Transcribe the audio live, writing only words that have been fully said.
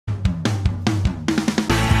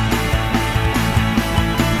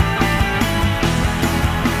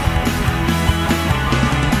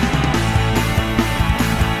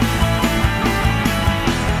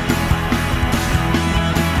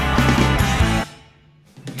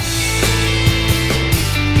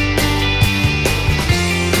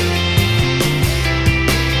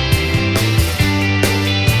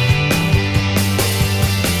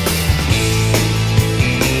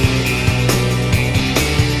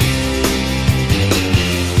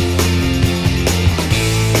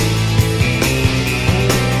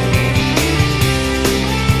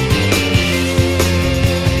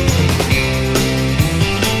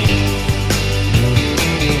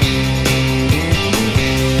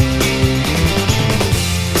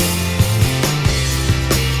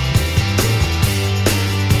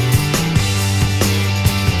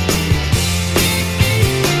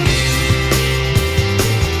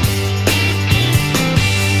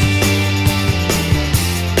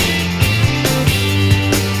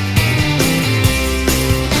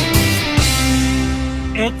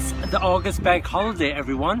August bank holiday,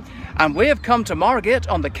 everyone. And we have come to Margate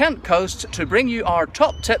on the Kent coast to bring you our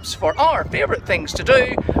top tips for our favourite things to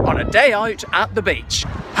do on a day out at the beach.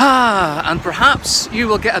 And perhaps you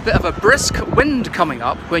will get a bit of a brisk wind coming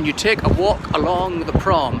up when you take a walk along the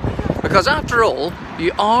prom, because after all,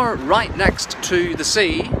 you are right next to the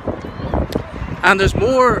sea and there's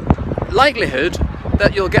more likelihood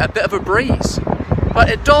that you'll get a bit of a breeze.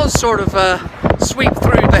 But it does sort of sweep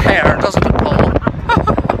through the hair, doesn't it, Paul?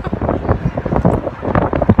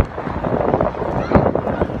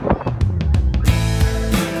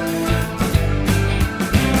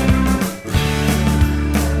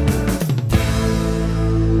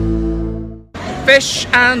 Fish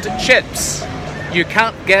and chips. You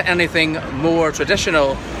can't get anything more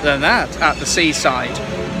traditional than that at the seaside.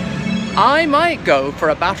 I might go for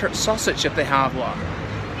a battered sausage if they have one.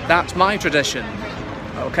 That's my tradition.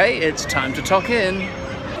 Okay, it's time to tuck in.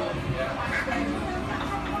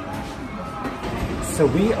 So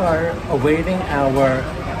we are awaiting our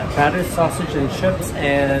battered sausage and chips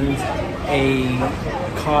and a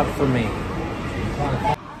cod for me.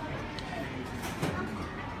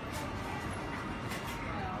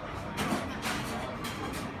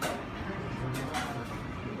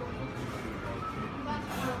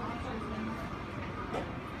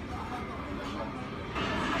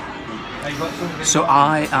 So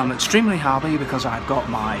I am extremely happy because I've got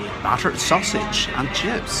my battered sausage and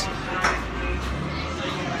chips.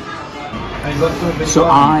 So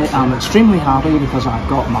I am extremely happy because I've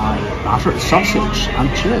got my battered sausage and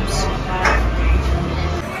chips.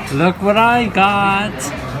 Look what I got!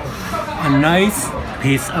 A nice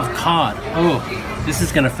piece of cod. Oh, this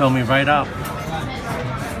is gonna fill me right up.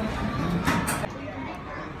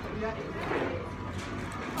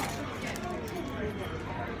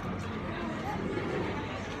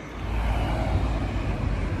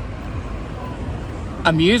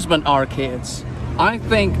 Amusement arcades. I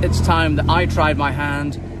think it's time that I tried my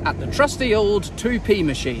hand at the trusty old 2p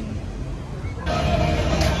machine.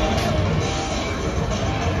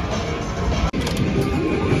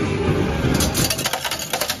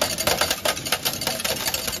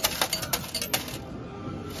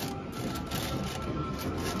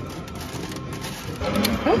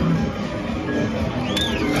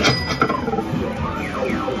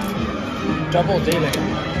 Double dealing.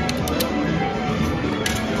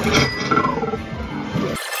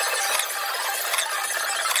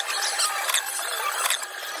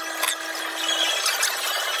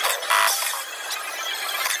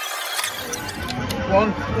 One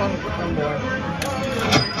more.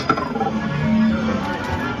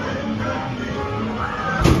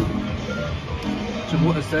 So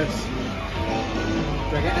what is this?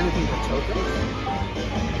 Do I get anything for token?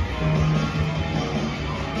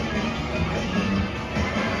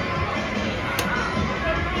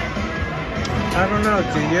 I don't know,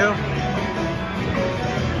 do you?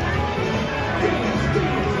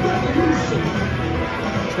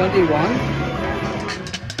 $21.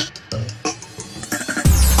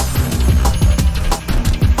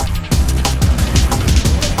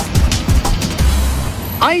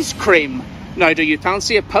 Ice cream. Now, do you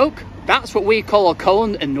fancy a poke? That's what we call a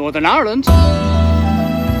cone in Northern Ireland.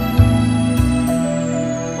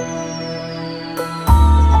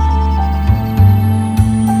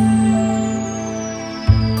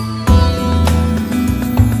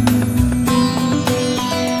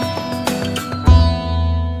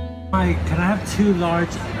 Hi, can I have 2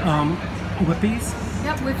 large whippies?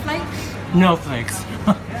 Yep, with flakes. No flakes.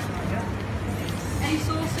 Any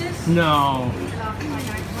sauces? No.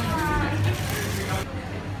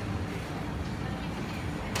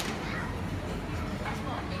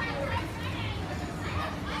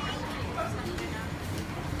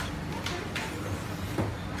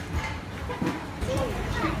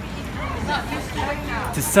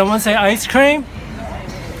 Did someone say ice cream?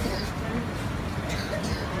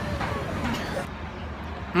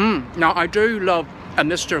 Now I do love a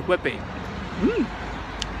Mr. Whippy.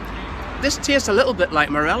 This tastes a little bit like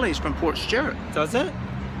Morelli's from Port Stewart. Does it?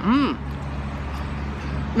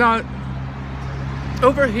 Now,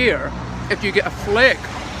 over here, if you get a flake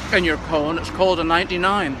in your cone, it's called a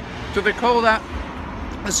 99. Do they call that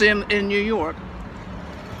the same in New York?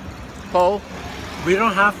 Paul? We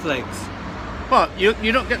don't have flakes. What?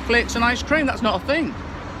 You don't get flakes in ice cream? That's not a thing.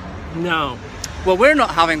 No. Well, we're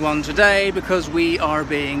not having one today because we are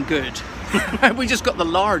being good. We just got the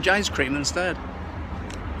large ice cream instead.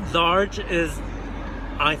 Large is...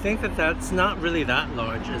 I think that's not really that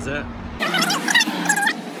large, is it?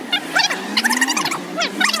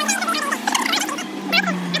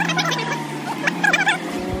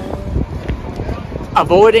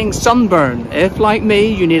 avoiding sunburn. If, like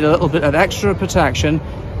me, you need a little bit of extra protection,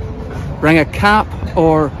 bring a cap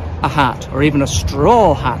or a hat, or even a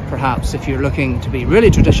straw hat perhaps if you're looking to be really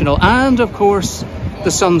traditional. And of course the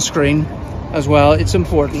sunscreen as well, it's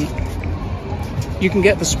important. You can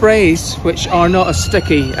get the sprays, which are not as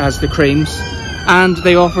sticky as the creams, and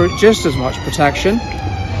they offer just as much protection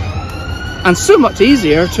and so much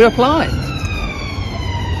easier to apply.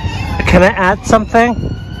 Can I add something?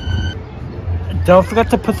 Don't forget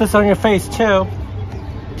to put this on your face too.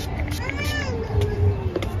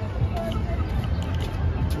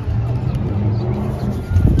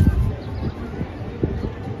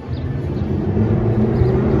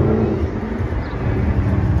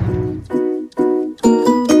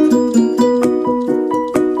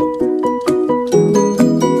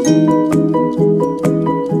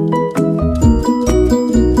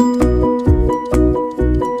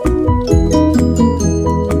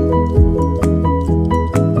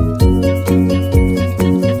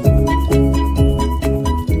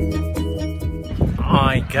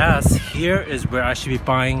 I guess here is where I should be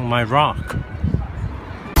buying my rock.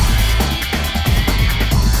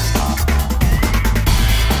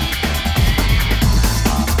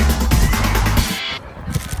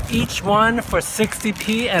 Each one for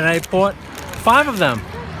 60p, and I bought 5 of them.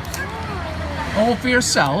 All for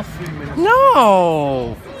yourself?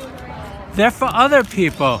 No! They're for other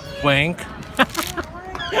people, wink.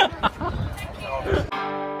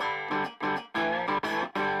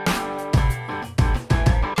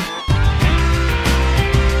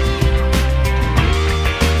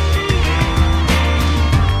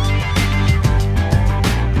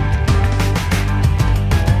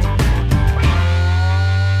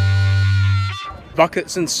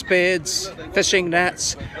 Buckets and spades, fishing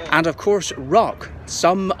nets, and of course rock,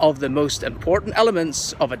 some of the most important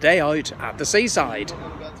elements of a day out at the seaside.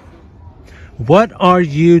 What are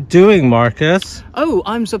you doing, Marcus? Oh,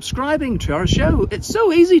 I'm subscribing to our show. It's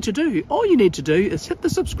so easy to do. All you need to do is hit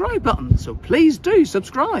the subscribe button, so please do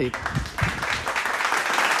subscribe.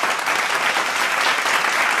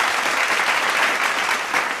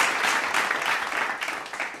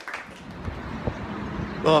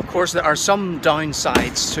 Well, of course, there are some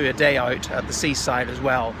downsides to a day out at the seaside as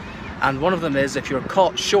well. And one of them is if you're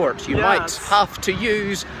caught short, you might have to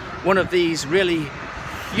use one of these really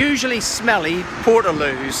usually smelly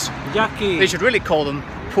portaloos. Yucky. They should really call them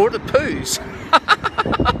porta-poos.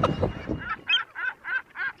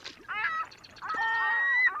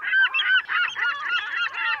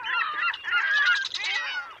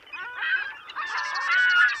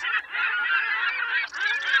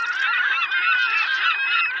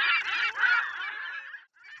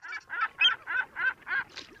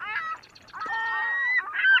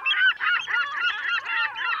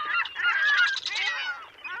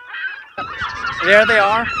 There they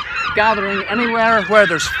are, gathering anywhere where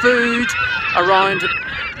there's food around.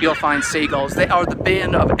 You'll find seagulls. They are the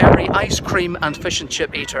bane of every ice cream and fish and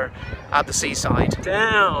chip eater at the seaside.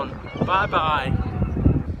 Down. Bye-bye.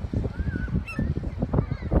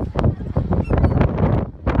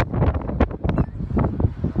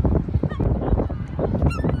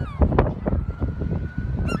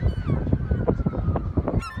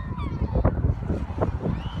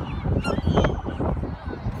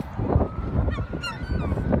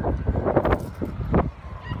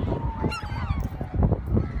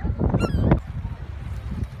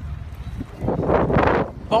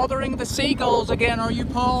 Bothering the seagulls again, are you,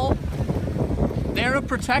 Paul? They're a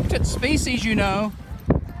protected species, you know.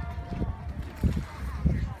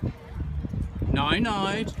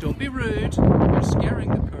 Now, don't be rude. You're scaring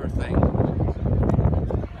the poor thing.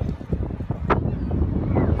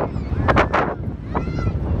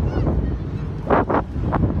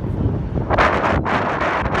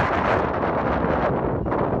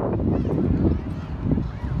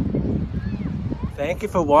 Thank you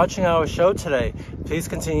for watching our show today. Please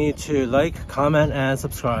continue to like, comment, and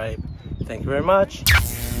subscribe. Thank you very much.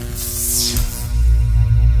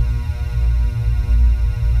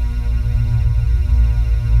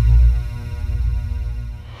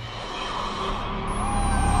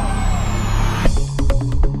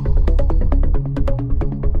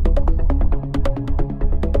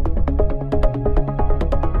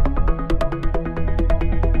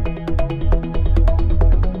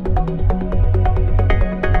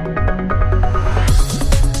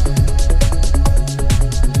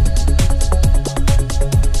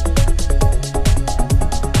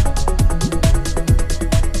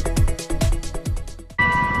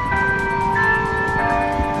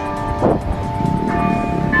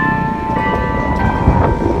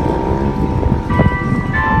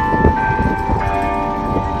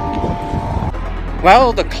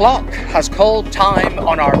 Well, the clock has called time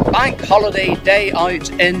on our bank holiday day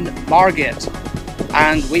out in Margate,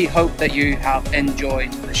 and we hope that you have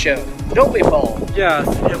enjoyed the show. Don't we, Paul? Yes,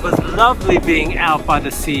 it was lovely being out by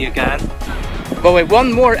the sea again. Well, we've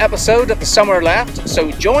one more episode of the summer left,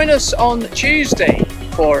 so join us on Tuesday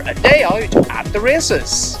for a day out at the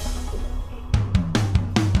races.